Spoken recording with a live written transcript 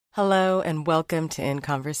Hello and welcome to In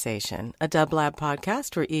Conversation, a Dub Lab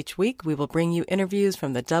podcast where each week we will bring you interviews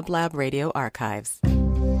from the Dub Lab radio archives.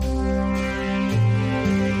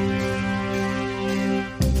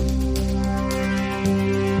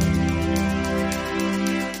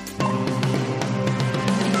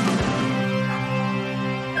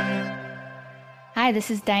 Hi,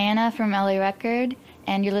 this is Diana from LA Record,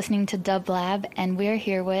 and you're listening to Dub Lab, and we're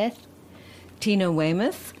here with Tina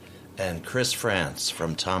Weymouth and Chris France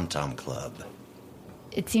from Tom Tom Club.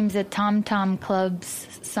 It seems that Tom Tom Club's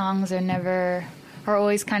songs are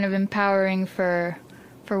always kind of empowering for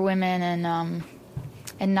women and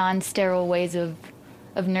non-sterile ways of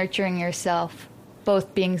nurturing yourself,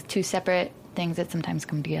 both being two separate things that sometimes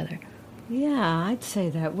come together. Yeah, I'd say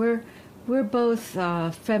that. We're both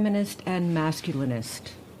feminist and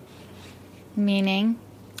masculinist. Meaning?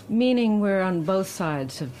 Meaning we're on both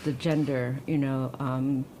sides of the gender, you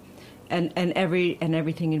know, and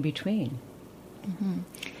everything in between. Mm-hmm.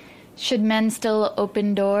 Should men still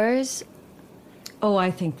open doors? Oh,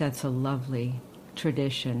 I think that's a lovely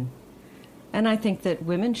tradition. And I think that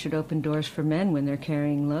women should open doors for men when they're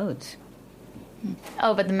carrying loads.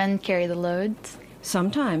 Oh, but the men carry the loads?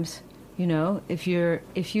 Sometimes. You know, if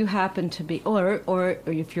you happen to be, or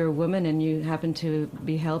if you're a woman and you happen to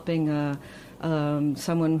be helping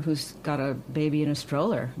someone who's got a baby in a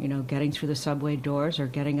stroller, you know, getting through the subway doors or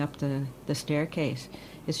getting up the staircase,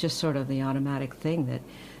 it's just sort of the automatic thing that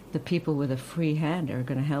the people with a free hand are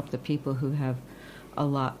going to help the people who have a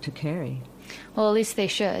lot to carry. Well, at least they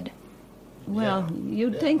should. Well,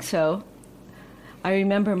 you'd think so. I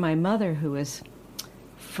remember my mother, who was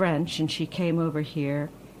French, and she came over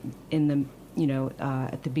here in the,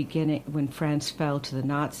 at the beginning when France fell to the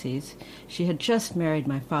Nazis. She had just married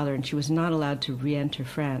my father, and she was not allowed to re-enter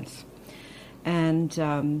France. And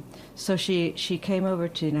so she came over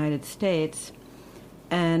to the United States,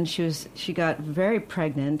 and she got very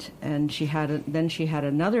pregnant, and then she had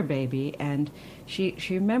another baby, and she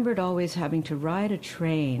remembered always having to ride a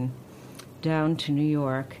train down to New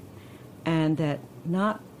York, and that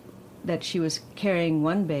she was carrying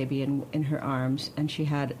one baby in her arms, and she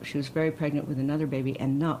was very pregnant with another baby,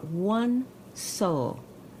 and not one soul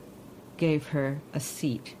gave her a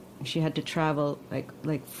seat. She had to travel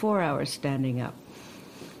like 4 hours standing up.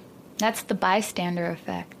 That's the bystander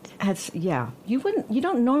effect. You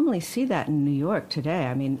don't normally see that in New York today.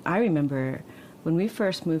 I mean, I remember when we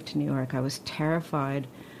first moved to New York, I was terrified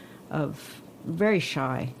very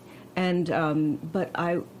shy, and but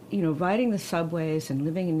riding the subways and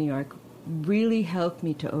living in New York really helped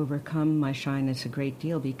me to overcome my shyness a great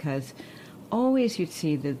deal, because always you'd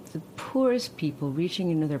see the poorest people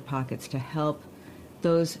reaching into their pockets to help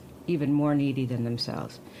those even more needy than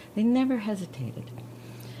themselves. They never hesitated.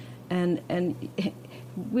 And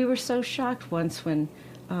we were so shocked once when,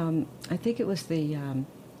 I think it was the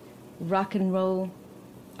rock and roll,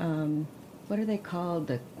 what are they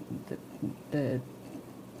called?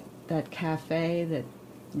 That cafe, that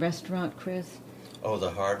restaurant, Chris? Oh,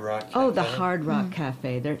 the Hard Rock Cafe? Oh, the Hard Rock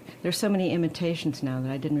Cafe. There's so many imitations now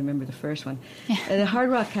that I didn't remember the first one. The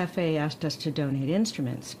Hard Rock Cafe asked us to donate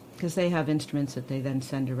instruments, because they have instruments that they then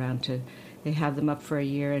send around they have them up for a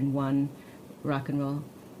year in one rock and roll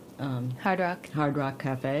Hard Rock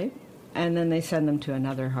Cafe, and then they send them to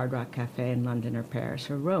another Hard Rock Cafe in London or Paris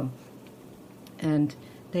or Rome. And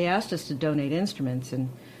they asked us to donate instruments, and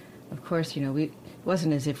of course, it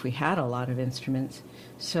wasn't as if we had a lot of instruments.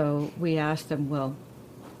 So we asked them, well,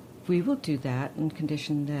 we will do that on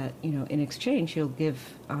condition that, in exchange you'll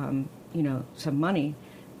give, some money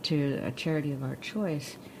to a charity of our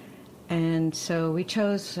choice. And so we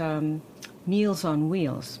chose Meals on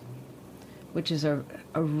Wheels, which is a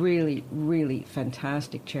really, really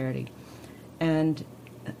fantastic charity. And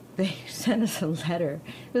they sent us a letter.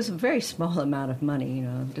 It was a very small amount of money,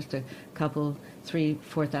 just a couple,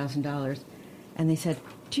 $3,000-$4,000. And they said,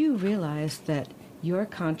 do you realize that your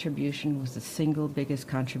contribution was the single biggest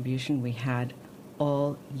contribution we had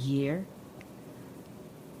all year?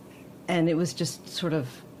 And it was just sort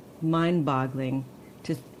of mind-boggling.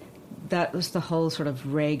 That was the whole sort of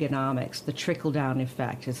Reaganomics, the trickle-down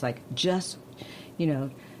effect. It's like just,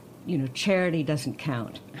 charity doesn't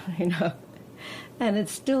count, And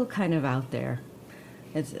it's still kind of out there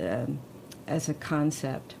as a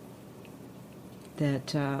concept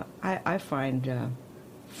that I find,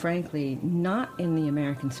 frankly, not in the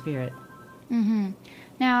American spirit. Mm-hmm.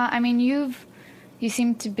 Now, I mean, you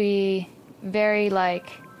seem to be very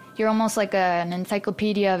you're almost like an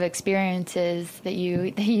encyclopedia of experiences that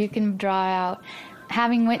you can draw out.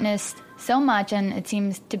 Having witnessed so much, and it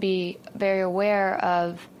seems to be very aware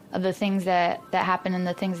of the things that happen and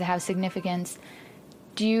the things that have significance,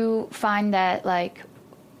 do you find that like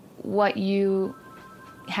what you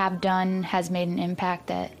have done has made an impact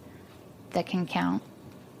that can count?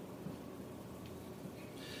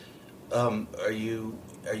 Are you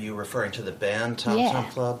referring to the band Tom Tom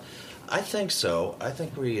Club? I think so. I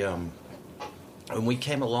think we when we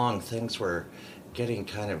came along, things were getting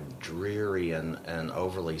kind of dreary and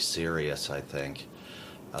overly serious, I think.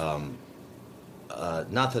 Not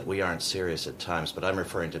that we aren't serious at times, but I'm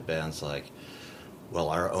referring to bands like, well,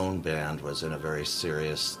 our own band was in a very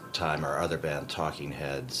serious time, our other band, Talking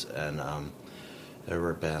Heads, and there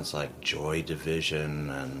were bands like Joy Division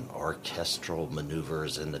and Orchestral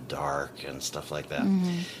Maneuvers in the Dark and stuff like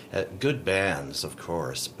that. Good bands, of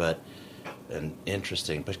course, and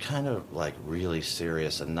interesting, but kind of like really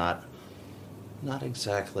serious and not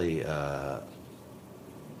exactly the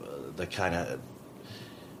kind of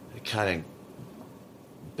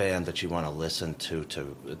band that you want to listen to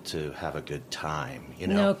have a good time, you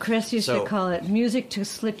know. No, Chris used to call it music to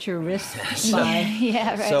slit your wrists by.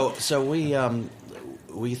 Yeah, right. So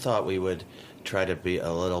we thought we would try to be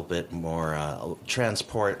a little bit more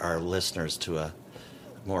transport our listeners to a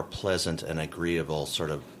more pleasant and agreeable sort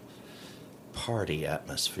of party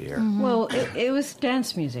atmosphere. Well, it was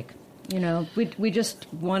dance music. You know, we just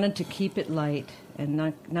wanted to keep it light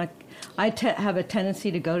and not. I have a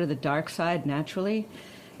tendency to go to the dark side naturally,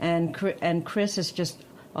 and Chris is just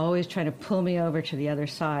always trying to pull me over to the other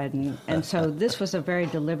side, and so this was a very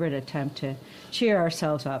deliberate attempt to cheer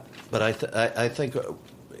ourselves up. But I think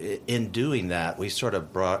in doing that, we sort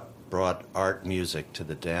of brought art music to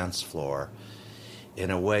the dance floor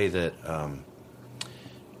in a way that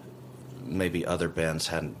maybe other bands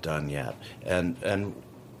hadn't done yet, and.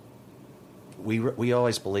 We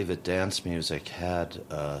always believed that dance music had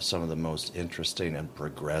some of the most interesting and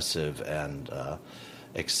progressive and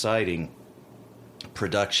exciting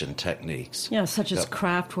production techniques. Yeah, such as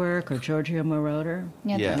Kraftwerk or Giorgio Moroder.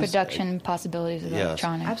 Yeah, Yes. the production possibilities of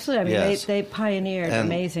electronics. Absolutely. I mean, Yes. they pioneered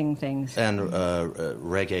amazing things. And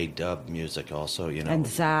reggae dub music also, you know. And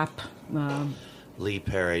Zapp. Lee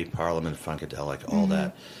Perry, Parliament Funkadelic, all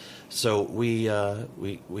that. So we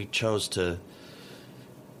chose to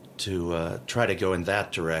try to go in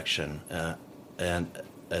that direction, and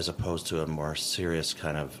as opposed to a more serious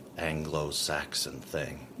kind of Anglo-Saxon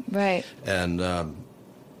thing. Right. And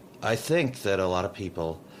I think that a lot of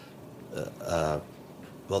people,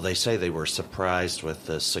 they say they were surprised with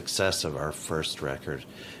the success of our first record.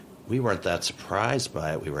 We weren't that surprised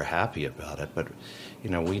by it. We were happy about it, but,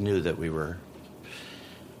 you know, we knew that we were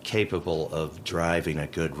capable of driving a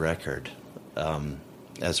good record,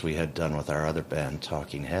 as we had done with our other band,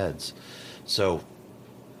 Talking Heads. So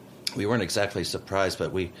we weren't exactly surprised,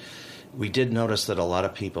 but we did notice that a lot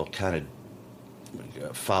of people kind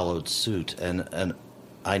of followed suit. And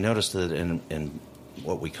I noticed that in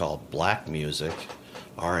what we call black music,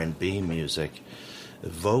 R&B music,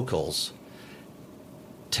 vocals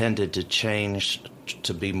tended to change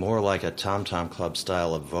to be more like a Tom Tom Club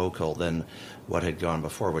style of vocal than what had gone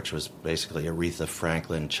before, which was basically Aretha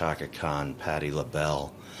Franklin, Chaka Khan, Patti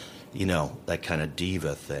LaBelle, you know, that kind of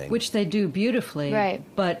diva thing. Which they do beautifully. Right.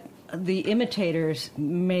 But the imitators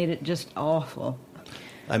made it just awful.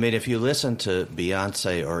 I mean, if you listen to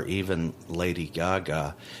Beyonce or even Lady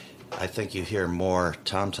Gaga, I think you hear more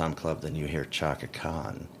Tom Tom Club than you hear Chaka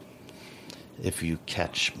Khan, if you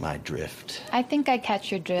catch my drift. I think I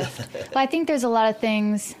catch your drift. Well, I think there's a lot of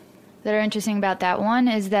things that are interesting about that. One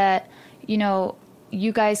is that, you know,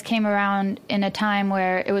 you guys came around in a time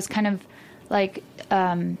where it was kind of like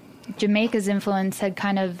Jamaica's influence had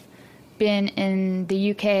kind of been in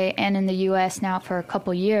the UK and in the US now for a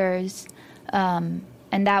couple years.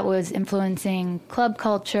 And that was influencing club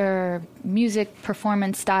culture, music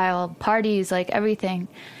performance style, parties, like everything.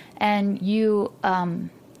 And you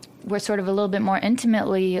were sort of a little bit more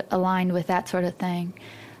intimately aligned with that sort of thing.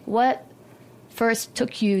 What first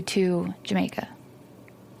took you to Jamaica?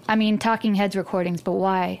 I mean, Talking Heads recordings, but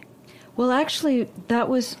why? Well, actually, that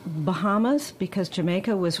was Bahamas, because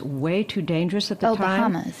Jamaica was way too dangerous at the time.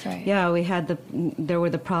 Bahamas, right. Yeah, there were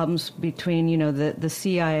the problems between, you know, the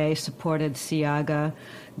CIA-supported Siaga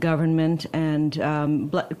government, and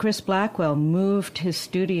Chris Blackwell moved his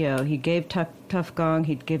studio. He gave Tuff Gong,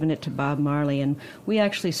 he'd given it to Bob Marley, and we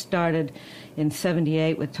actually started in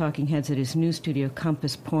 1978 with Talking Heads at his new studio,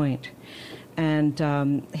 Compass Point. And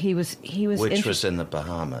he was which was in the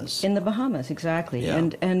Bahamas. In the Bahamas, exactly. Yeah.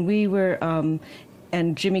 And we were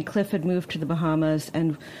and Jimmy Cliff had moved to the Bahamas,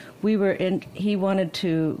 and we were in.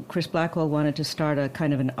 Chris Blackwell wanted to start a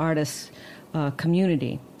kind of an artist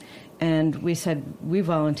community, And we said, we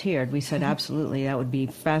volunteered. We said, absolutely, that would be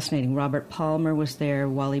fascinating. Robert Palmer was there.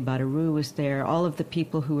 Wally Badarou was there. All of the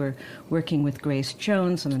people who were working with Grace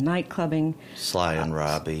Jones on the night clubbing. Sly and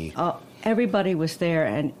Robbie. Everybody was there.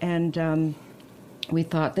 And we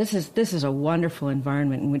thought, this is a wonderful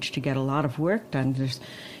environment in which to get a lot of work done.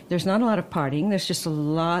 There's not a lot of partying. There's just a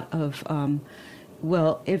lot of...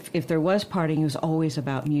 if there was partying, it was always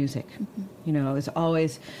about music. You know, it was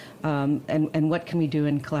always, and what can we do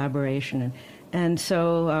in collaboration? And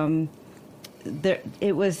so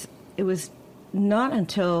it was not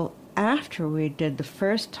until after we did the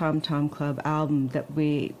first Tom Tom Club album that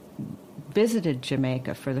we visited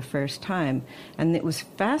Jamaica for the first time, and it was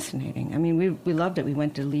fascinating. I mean, we loved it. We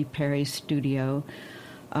went to Lee Perry's studio.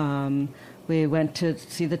 We went to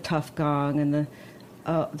see the Tuff Gong and the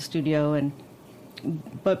studio,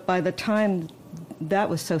 but by the time, that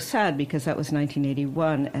was so sad because that was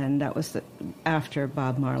 1981, and that was after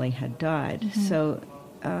Bob Marley had died. Mm-hmm. So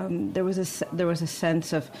there was a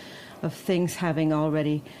sense of things having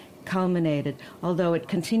already culminated. Although it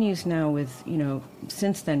continues now with,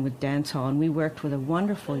 since then with dancehall, and we worked with a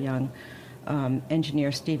wonderful young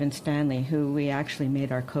engineer, Stephen Stanley, who we actually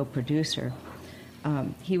made our co-producer.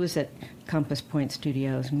 He was at Compass Point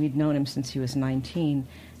Studios, and we'd known him since he was 19.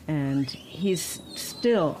 And he's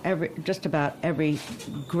still, just about every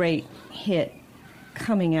great hit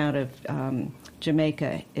coming out of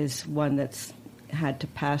Jamaica is one that's had to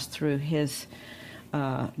pass through his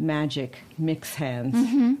magic mix hands.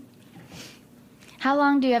 Mm-hmm. How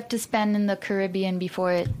long do you have to spend in the Caribbean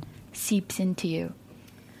before it seeps into you?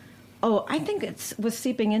 Oh, I think it was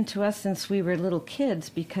seeping into us since we were little kids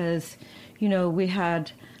because, we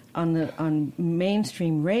had on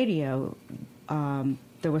mainstream radio,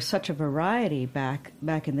 there was such a variety back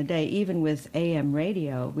in the day. Even with AM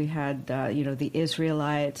radio, we had, the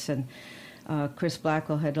Israelites, and Chris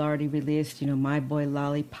Blackwell had already released, My Boy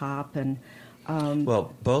Lollipop, and...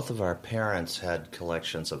 well, both of our parents had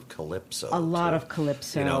collections of calypso. A lot of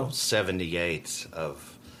calypso. 78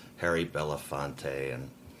 of Harry Belafonte and...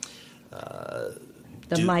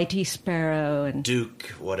 the Mighty Sparrow and... Duke,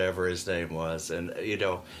 whatever his name was. And,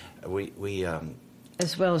 we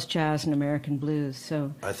as well as jazz and American blues.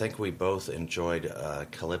 So I think we both enjoyed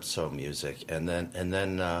calypso music, and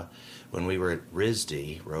then when we were at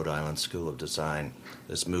RISD, Rhode Island School of Design,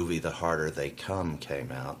 this movie The Harder They Come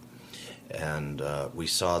came out, and we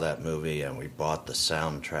saw that movie and we bought the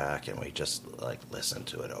soundtrack and we just listened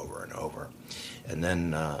to it over and over, and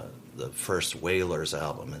then the first Wailers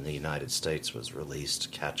album in the United States was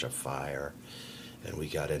released, Catch a Fire, and we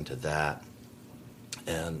got into that,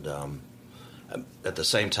 and at the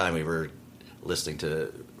same time, we were listening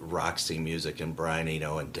to Roxy music and Brian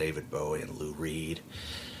Eno and David Bowie and Lou Reed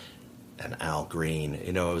and Al Green.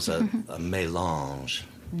 It was a mélange.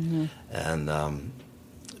 Mm-hmm. And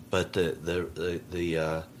but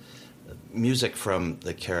the music from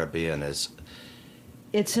the Caribbean is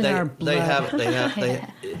it's in our blood.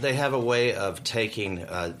 They have a way of taking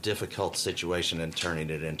a difficult situation and turning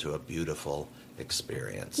it into a beautiful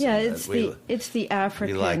experience. Yeah, it's the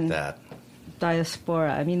African. We like that.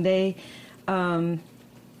 Diaspora. I mean,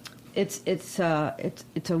 it's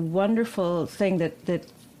a wonderful thing that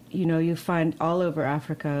you find all over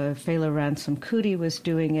Africa. Fela Ransom Kuti was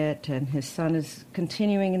doing it, and his son is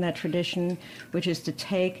continuing in that tradition, which is to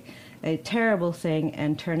take a terrible thing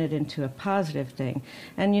and turn it into a positive thing.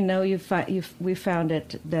 And we found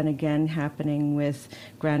it then again happening with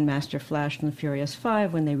Grandmaster Flash and the Furious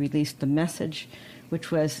Five when they released The Message,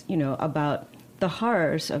 which was about the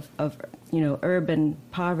horrors of urban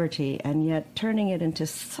poverty, and yet turning it into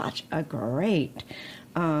such a great,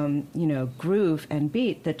 groove and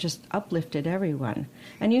beat that just uplifted everyone.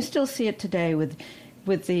 And you still see it today with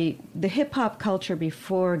the hip-hop culture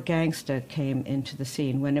before gangsta came into the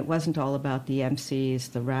scene, when it wasn't all about the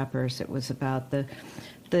MCs, the rappers, it was about the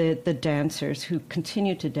dancers who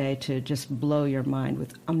continue today to just blow your mind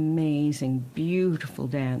with amazing, beautiful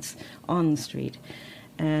dance on the street.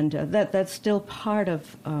 And that's still part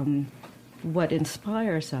of what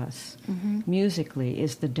inspires us musically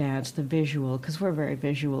is the dance, the visual, because we're very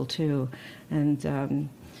visual too. And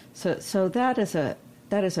so that is a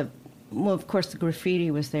well, of course the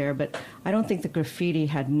graffiti was there, but I don't think the graffiti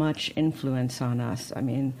had much influence on us. I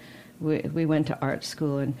mean, we went to art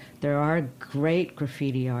school, and there are great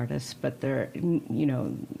graffiti artists, but there's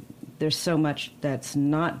so much that's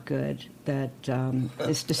not good that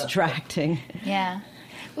is distracting. Yeah.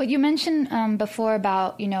 Well, you mentioned before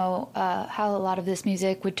about, how a lot of this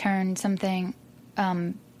music would turn something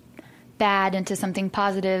bad into something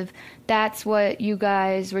positive. That's what you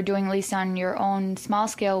guys were doing, at least on your own small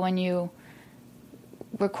scale, when you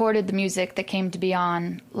recorded the music that came to be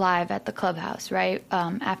on live at the clubhouse, right?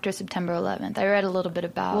 After September 11th. I read a little bit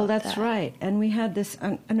about Well, that's that. right. And we had this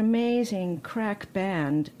an amazing crack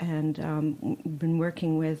band, and been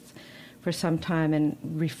working with for some time and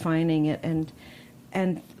refining it,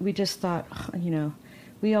 and we just thought,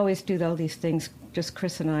 we always do all these things, just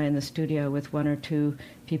Chris and I in the studio with one or two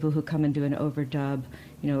people who come and do an overdub,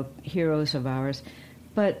 heroes of ours.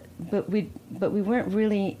 But we weren't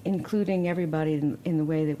really including everybody in the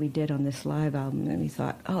way that we did on this live album, and we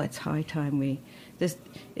thought, it's high time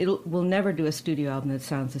we'll never do a studio album that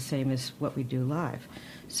sounds the same as what we do live.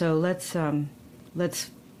 So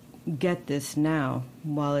let's get this now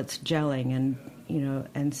while it's gelling,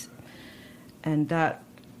 and that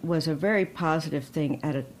was a very positive thing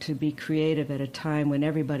to be creative at a time when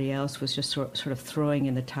everybody else was just sort of throwing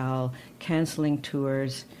in the towel, canceling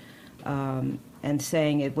tours. And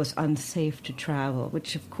saying it was unsafe to travel,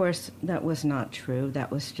 which, of course, that was not true. That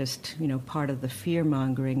was just, part of the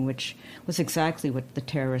fear-mongering, which was exactly what the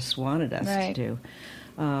terrorists wanted us to do.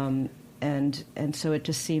 And so it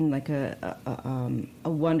just seemed like a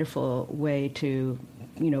wonderful way to,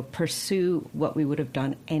 pursue what we would have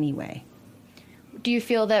done anyway. Do you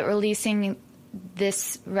feel that releasing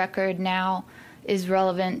this record now is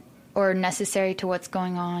relevant or necessary to what's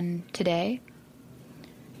going on today?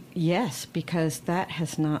 Yes, because that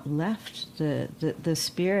has not left. The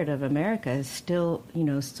spirit of America is still,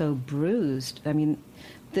 so bruised. I mean,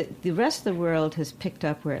 the rest of the world has picked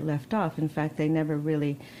up where it left off. In fact, they never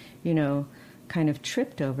really, kind of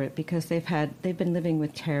tripped over it because they've been living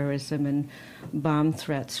with terrorism and bomb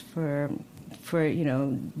threats for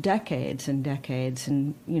decades and decades,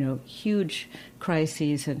 and huge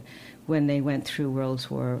crises, and when they went through World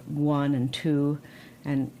War I and II,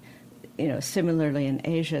 and similarly in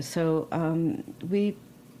Asia. So we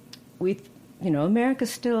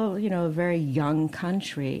America's still, a very young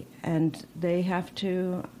country, and they have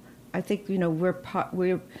to, I think,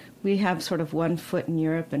 we have sort of one foot in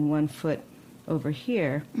Europe and one foot over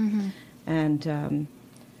here, mm-hmm. and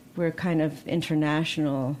we're kind of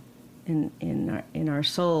international in our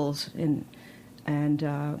souls, and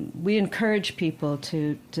we encourage people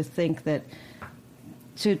to think that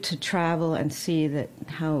to travel and see that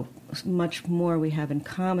how much more we have in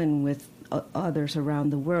common with others around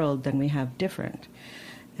the world than we have different.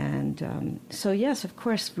 And so, yes, of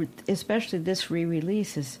course, especially this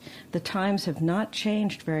re-release, the times have not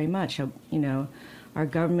changed very much. Our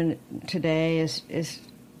government today is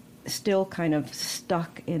still kind of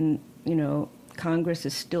stuck in, Congress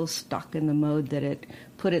is still stuck in the mode that it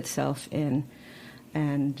put itself in,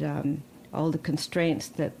 and all the constraints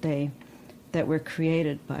that were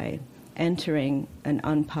created by entering an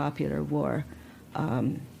unpopular war.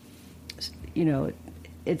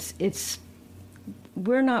 It's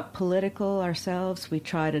we're not political ourselves. We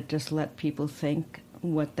try to just let people think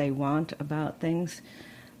what they want about things.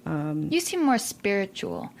 You seem more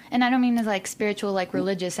spiritual, and I don't mean as like spiritual, like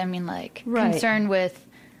religious. I mean like concerned with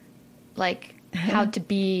like how to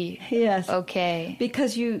be yes. Okay.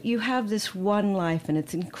 Because you have this one life, and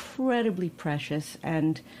it's incredibly precious,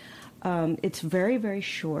 and it's very, very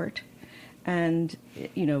short, and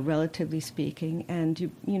relatively speaking, and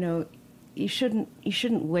you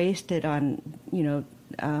shouldn't waste it on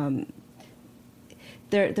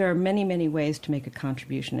there are many, many ways to make a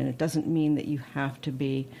contribution, and it doesn't mean that you have to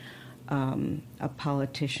be a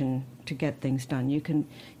politician to get things done. You can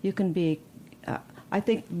be. I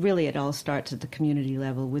think really it all starts at the community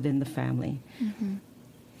level within the family. Mm-hmm.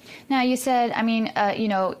 Now you said,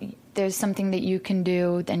 there's something that you can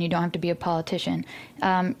do, then you don't have to be a politician.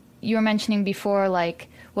 You were mentioning before, like,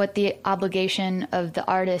 what the obligation of the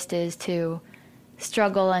artist is to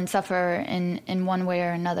struggle and suffer in one way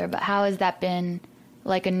or another. But how has that been,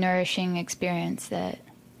 like, a nourishing experience that...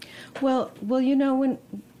 Well,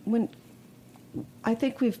 when I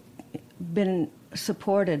think we've been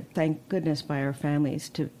supported, thank goodness, by our families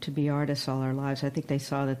to be artists all our lives. I think they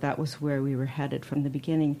saw that was where we were headed from the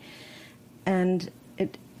beginning.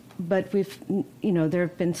 But we've, there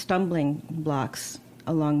have been stumbling blocks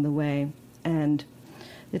along the way, and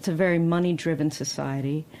it's a very money-driven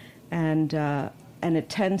society, and it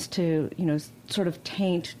tends to, sort of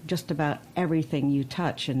taint just about everything you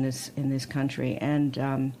touch in this country and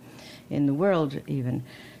in the world even.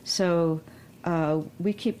 So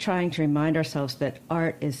we keep trying to remind ourselves that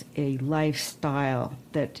art is a lifestyle,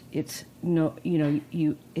 that it's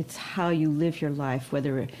it's how you live your life,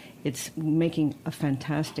 whether it's making a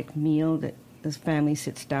fantastic meal that the family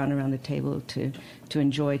sits down around the table to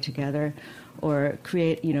enjoy together, or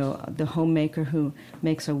create, the homemaker who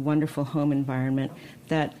makes a wonderful home environment,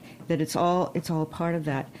 that it's all part of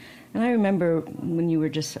that. And I remember when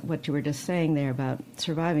what you were just saying there about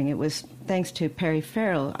surviving, it was thanks to Perry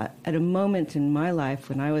Farrell. At a moment in my life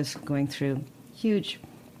when I was going through huge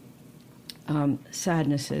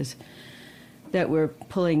sadnesses that were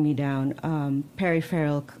pulling me down, Perry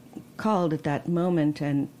Farrell called at that moment,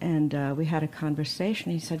 and we had a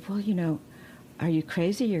conversation. He said, "Well, are you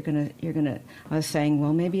crazy? You're gonna." I was saying,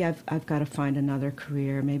 "Well, maybe I've got to find another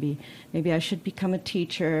career. Maybe I should become a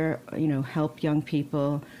teacher. Help young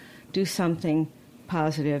people, do something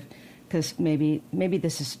positive, because maybe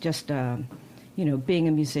this is just being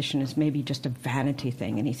a musician is maybe just a vanity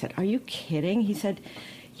thing." And he said, "Are you kidding?" He said,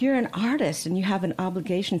 "You're an artist, and you have an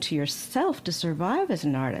obligation to yourself to survive as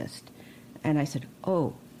an artist." And I said,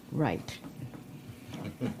 "Oh, right."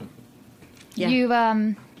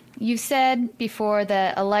 Yeah. You've said before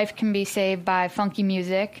that a life can be saved by funky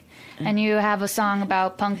music, and you have a song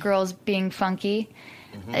about punk girls being funky.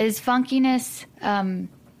 Mm-hmm. Is funkiness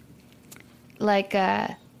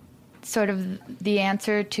sort of the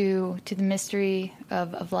answer to the mystery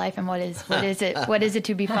of life, and what is it? What is it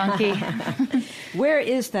to be funky? Where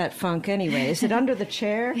is that funk anyway? Is it under the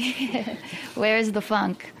chair? Where is the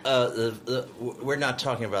funk? We're not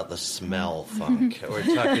talking about the smell funk. We're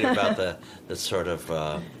talking about the sort of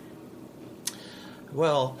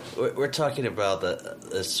we're talking about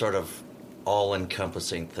the sort of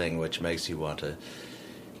all-encompassing thing which makes you want to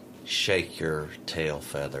shake your tail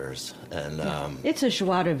feathers. And it's a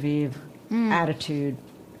joie de vivre attitude.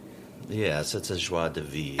 Yes, it's a joie de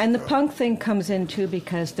vivre. And the punk thing comes in too,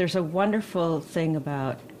 because there's a wonderful thing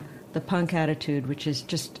about the punk attitude, which is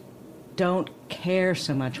just don't care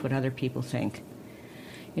so much what other people think.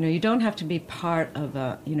 You don't have to be part of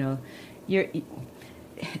you're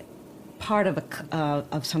part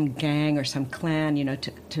of some gang or some clan,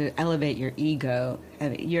 to elevate your ego.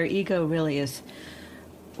 And your ego really is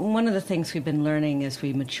one of the things we've been learning as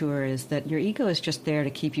we mature, is that your ego is just there to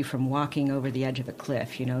keep you from walking over the edge of a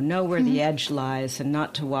cliff. Know where the edge lies and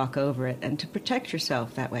not to walk over it, and to protect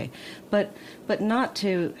yourself that way. But not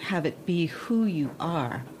to have it be who you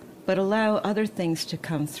are, but allow other things to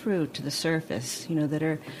come through to the surface, that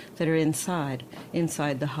are inside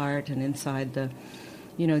the heart, and inside the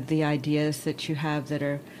the ideas that you have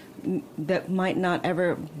that might not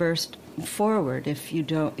ever burst forward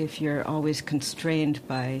if you're always constrained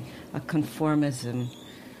by a conformism.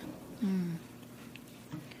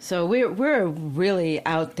 So we're really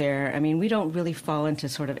out there. I mean, we don't really fall into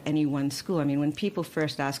sort of any one school. I mean, when people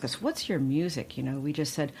first ask us, "What's your music?" We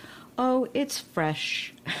just said, "Oh, it's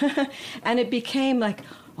fresh," and it became like,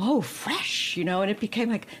 "Oh, fresh," and it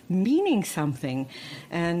became like meaning something,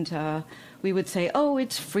 and. We would say, "Oh,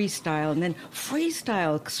 it's freestyle," and then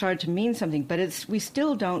freestyle started to mean something. But we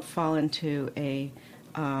still don't fall into a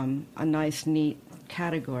nice, neat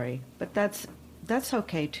category. But that's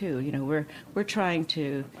okay too. We're trying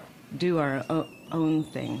to do our own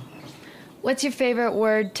thing. What's your favorite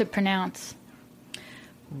word to pronounce?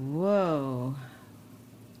 Whoa,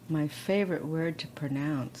 my favorite word to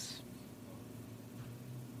pronounce.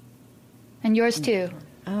 And yours too.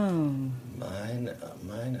 Oh. Mine,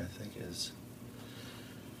 I think, is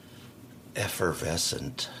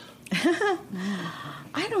effervescent.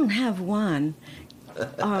 I don't have one.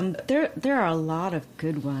 There are a lot of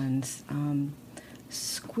good ones.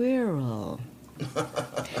 Squirrel.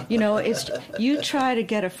 You try to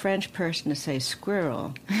get a French person to say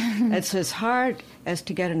squirrel. It's as hard as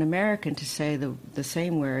to get an American to say the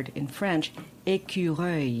same word in French,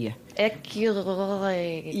 écureuil.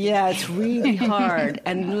 Écureuil. Yeah, it's really hard.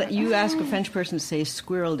 And you ask a French person to say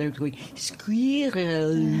squirrel, they're going,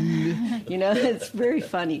 squirrel. It's very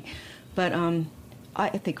funny. But I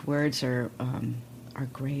think words are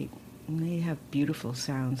great. And they have beautiful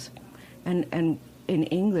sounds. And in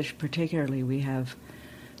English particularly, we have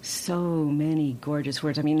so many gorgeous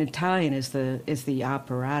words. I mean, Italian is the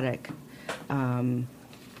operatic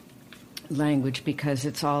language, because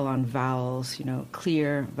it's all on vowels,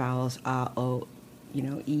 clear vowels, a, o,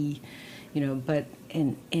 e, but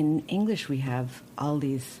in English we have all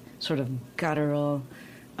these sort of guttural,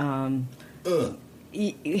 yeah,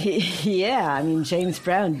 I mean, James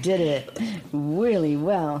Brown did it really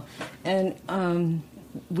well. And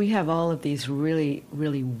we have all of these really,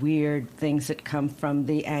 really weird things that come from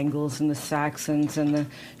the Angles and the Saxons and the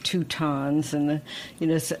Teutons and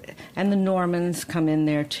and the Normans come in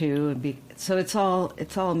there too. So it's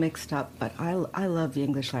all mixed up. But I love the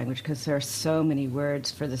English language because there are so many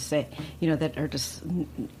words for the same, that are just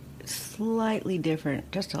slightly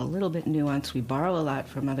different, just a little bit nuanced. We borrow a lot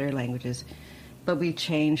from other languages, but we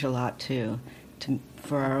change a lot too,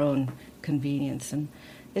 for our own convenience. And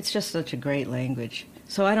it's just such a great language.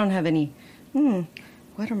 So I don't have any,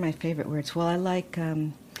 what what are my favorite words? Well, I like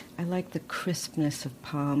the crispness of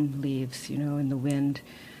palm leaves, in the wind.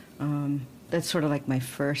 That's sort of like my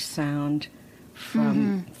first sound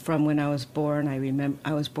from when I was born. I remember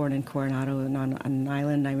I was born in Coronado and on an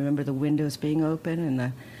island. I remember the windows being open and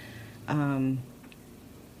the.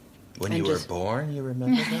 When you were born, you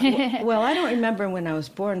remember that? Well, I don't remember when I was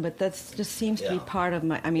born, but that just seems to be part of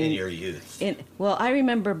my. I mean, in your youth. I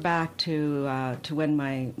remember back to when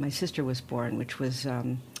my sister was born, which was I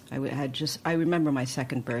remember my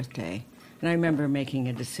second birthday, and I remember making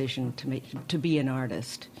a decision to be an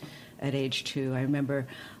artist at age 2. I remember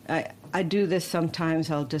I do this sometimes.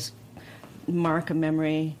 I'll just mark a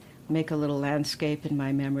memory, make a little landscape in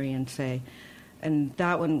my memory, and say. And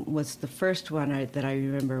that one was the first one that I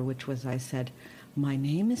remember, which was I said, "My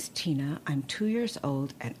name is Tina, I'm 2 years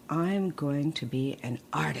old, and I'm going to be an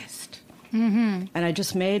artist." Mm-hmm. And I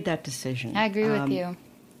just made that decision. I agree with you.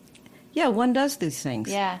 Yeah, one does these things.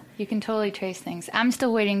 Yeah, you can totally trace things. I'm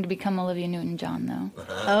still waiting to become Olivia Newton-John, though.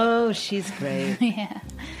 Oh, she's great. Yeah.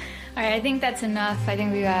 All right, I think that's enough. I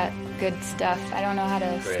think we got good stuff. I don't know how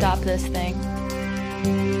to stop this thing.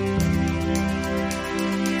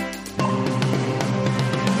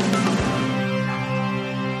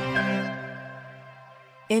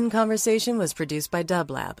 In Conversation was produced by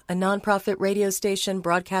Dublab, a nonprofit radio station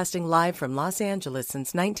broadcasting live from Los Angeles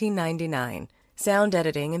since 1999. Sound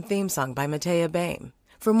editing and theme song by Matea Baim.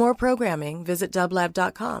 For more programming, visit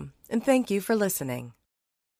dublab.com. And thank you for listening.